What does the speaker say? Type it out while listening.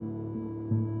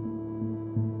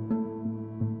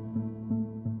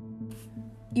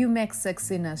You make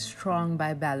sexiness strong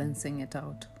by balancing it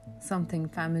out. Something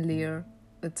familiar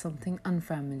with something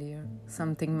unfamiliar,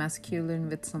 something masculine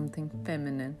with something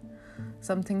feminine,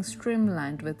 something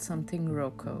streamlined with something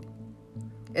roco.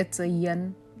 It's a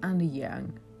yin and a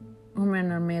yang.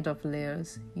 Women are made of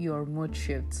layers. Your mood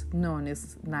shifts. No one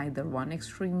is neither one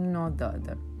extreme nor the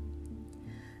other.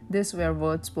 These were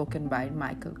words spoken by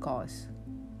Michael Kors.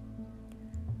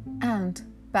 And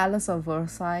Palace of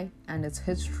Versailles and its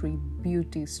history,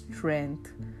 beauty,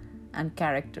 strength, and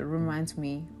character reminds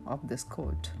me of this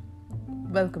quote.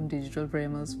 Welcome, digital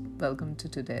brainers. Welcome to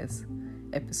today's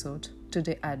episode.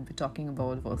 Today I'd be talking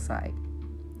about Versailles.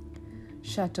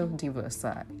 Chateau de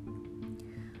Versailles.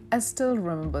 I still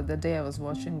remember the day I was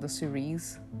watching the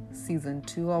series, season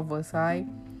 2 of Versailles,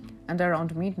 and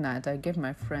around midnight I gave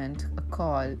my friend a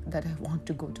call that I want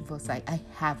to go to Versailles. I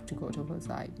have to go to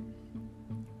Versailles.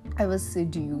 I was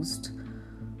seduced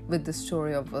with the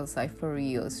story of Versailles for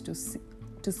years.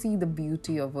 To see the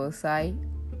beauty of Versailles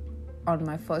on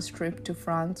my first trip to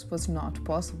France was not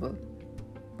possible.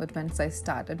 But once I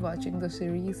started watching the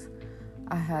series,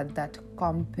 I had that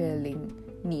compelling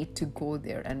need to go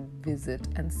there and visit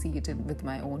and see it with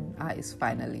my own eyes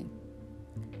finally.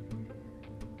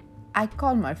 I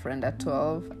called my friend at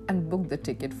 12 and booked the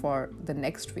ticket for the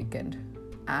next weekend,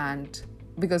 and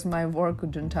because my work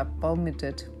couldn't have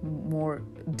permitted more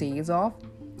days off,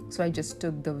 so I just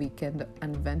took the weekend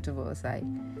and went to Versailles.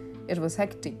 It was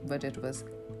hectic, but it was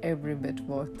every bit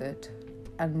worth it,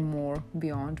 and more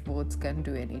beyond words can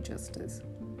do any justice.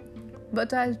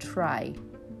 But I'll try,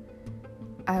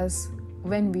 as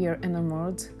when we are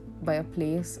enamored by a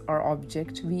place or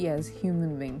object, we as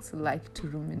human beings like to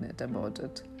ruminate about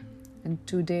it. And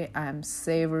today I am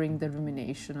savoring the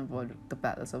rumination about the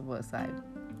Palace of Versailles.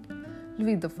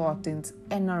 Louis XIV's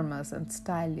enormous and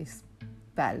stylish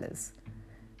palace.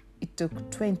 It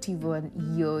took 21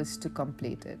 years to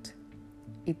complete it.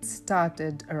 It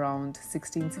started around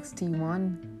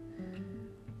 1661.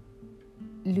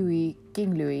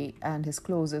 King Louis and his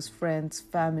closest friends,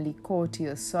 family,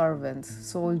 courtiers, servants,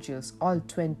 soldiers, all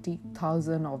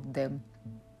 20,000 of them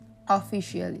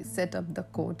officially set up the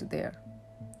court there.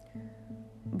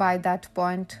 By that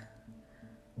point,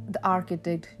 the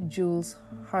architect Jules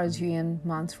Harguin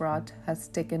Montserrat has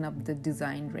taken up the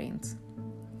design reins.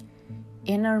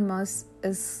 Enormous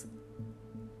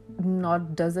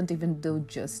doesn't even do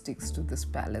justice to this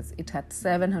palace. It had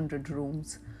 700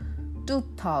 rooms,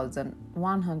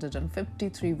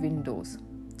 2,153 windows.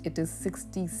 It is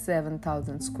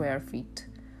 67,000 square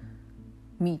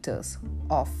meters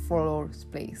of floor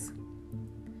space.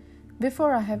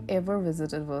 Before I have ever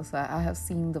visited Versailles, I have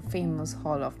seen the famous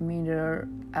Hall of Mirror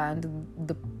and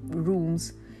the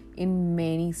rooms in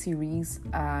many series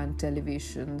and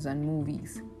televisions and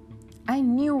movies. I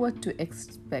knew what to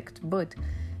expect, but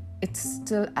it's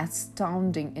still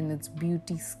astounding in its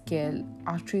beauty, scale,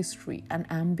 artistry, and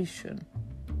ambition.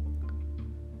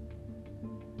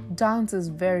 Dance is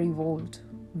very old,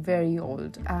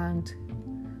 and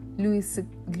Louis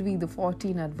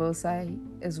XIV at Versailles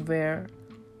is where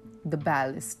the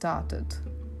ballet started.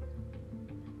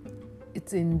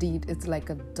 It's like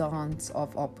a dance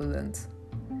of opulence.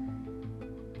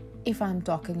 If I'm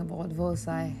talking about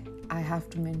Versailles, I have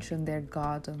to mention their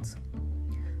gardens.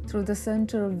 Through the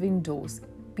central windows,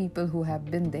 people who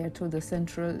have been there, through the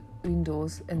central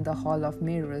windows in the Hall of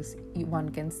Mirrors, one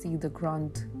can see the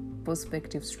grand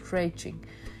perspective stretching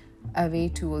away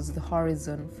towards the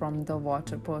horizon from the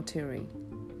water portiere.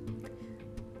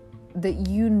 The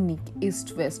unique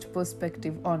east-west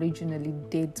perspective originally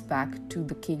dates back to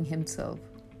the king himself,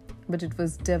 but it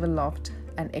was developed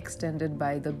and extended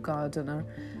by the gardener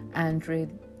André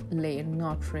Le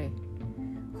Notre,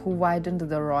 who widened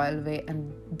the royal way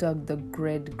and dug the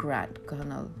Great Grand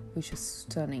Canal, which is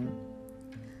stunning.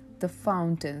 The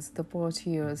fountains, the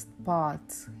portières,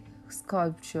 paths,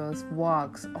 sculptures,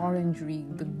 walks, orangery,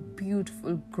 the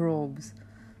beautiful groves,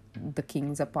 the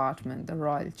king's apartment, the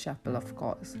royal chapel, of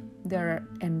course. There are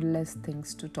endless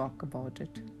things to talk about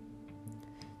it.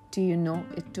 Do you know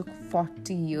it took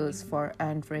 40 years for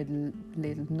André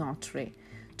Le Notre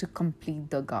to complete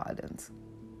the gardens?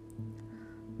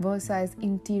 Versailles'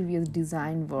 interior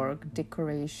design work,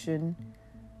 decoration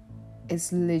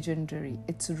is legendary.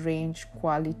 Its range,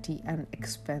 quality, and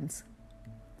expense.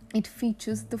 It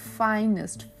features the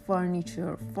finest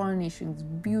furniture, furnishings,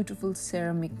 beautiful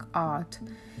ceramic art,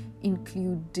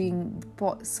 including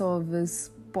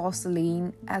service,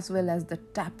 porcelain, as well as the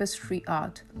tapestry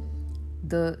art,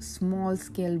 the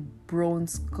small-scale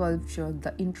bronze sculpture,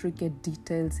 the intricate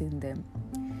details in them.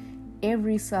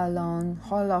 Every salon,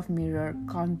 hall of mirror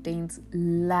contains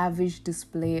lavish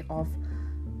display of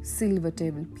silver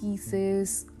table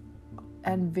pieces,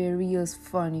 and various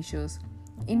furnitures.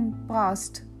 In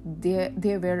past,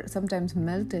 they were sometimes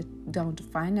melted down to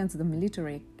finance the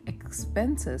military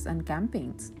expenses and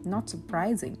campaigns. Not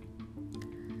surprising,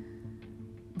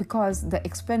 because the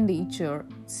expenditure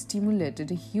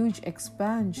stimulated a huge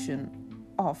expansion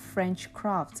of French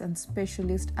crafts and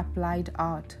specialist applied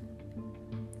art.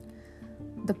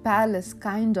 The palace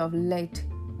kind of led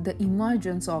the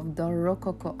emergence of the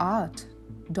Rococo art,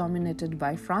 dominated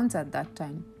by France at that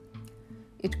time.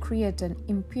 It created an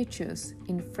impetus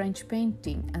in French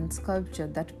painting and sculpture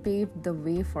that paved the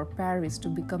way for Paris to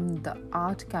become the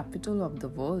art capital of the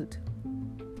world.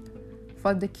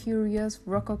 For the curious,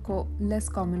 Rococo, less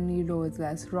commonly known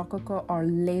as Rococo or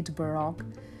Late Baroque,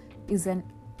 is an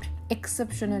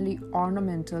exceptionally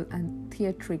ornamental and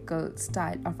theatrical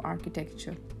style of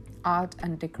architecture, art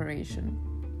and decoration,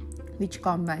 which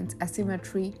combines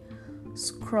asymmetry,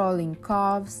 scrolling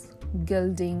curves,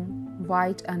 gilding,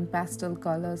 white and pastel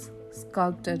colors,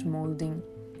 sculpted molding,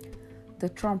 the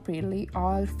tromperie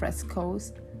al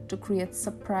frescoes to create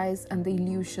surprise and the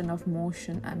illusion of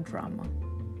motion and drama.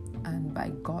 And by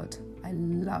God, I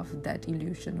love that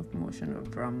illusion of motion or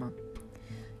drama.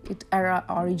 It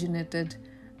originated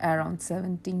around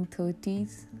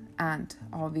 1730s, and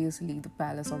obviously the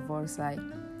Palace of Versailles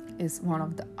is one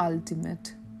of the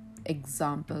ultimate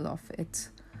example of its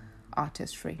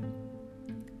artistry.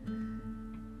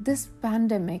 This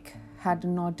pandemic had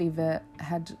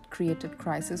created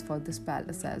crisis for this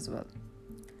palace as well.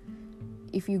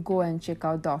 If you go and check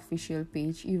out the official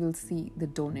page, you will see the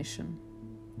donation.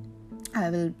 I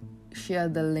will share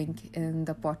the link in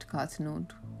the podcast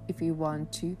note if you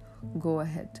want to go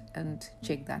ahead and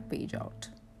check that page out.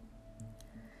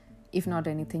 If not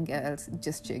anything else,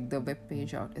 just check the web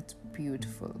page out. It's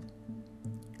beautiful.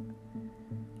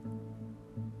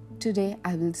 Today,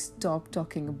 I will stop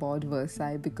talking about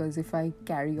Versailles because if I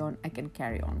carry on, I can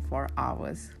carry on for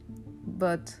hours.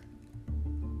 But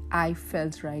I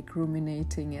felt like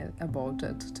ruminating about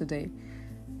it today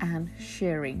and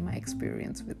sharing my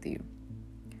experience with you.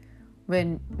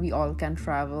 When we all can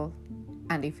travel,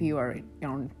 and if you are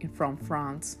from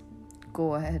France,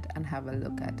 go ahead and have a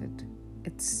look at it.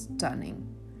 It's stunning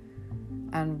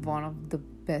and one of the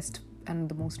best and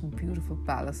the most beautiful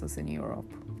palaces in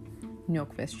Europe. No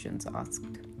questions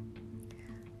asked.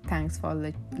 Thanks for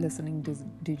listening to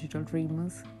Digital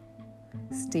Dreamers.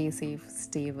 Stay safe,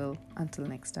 stay well. Until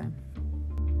next time.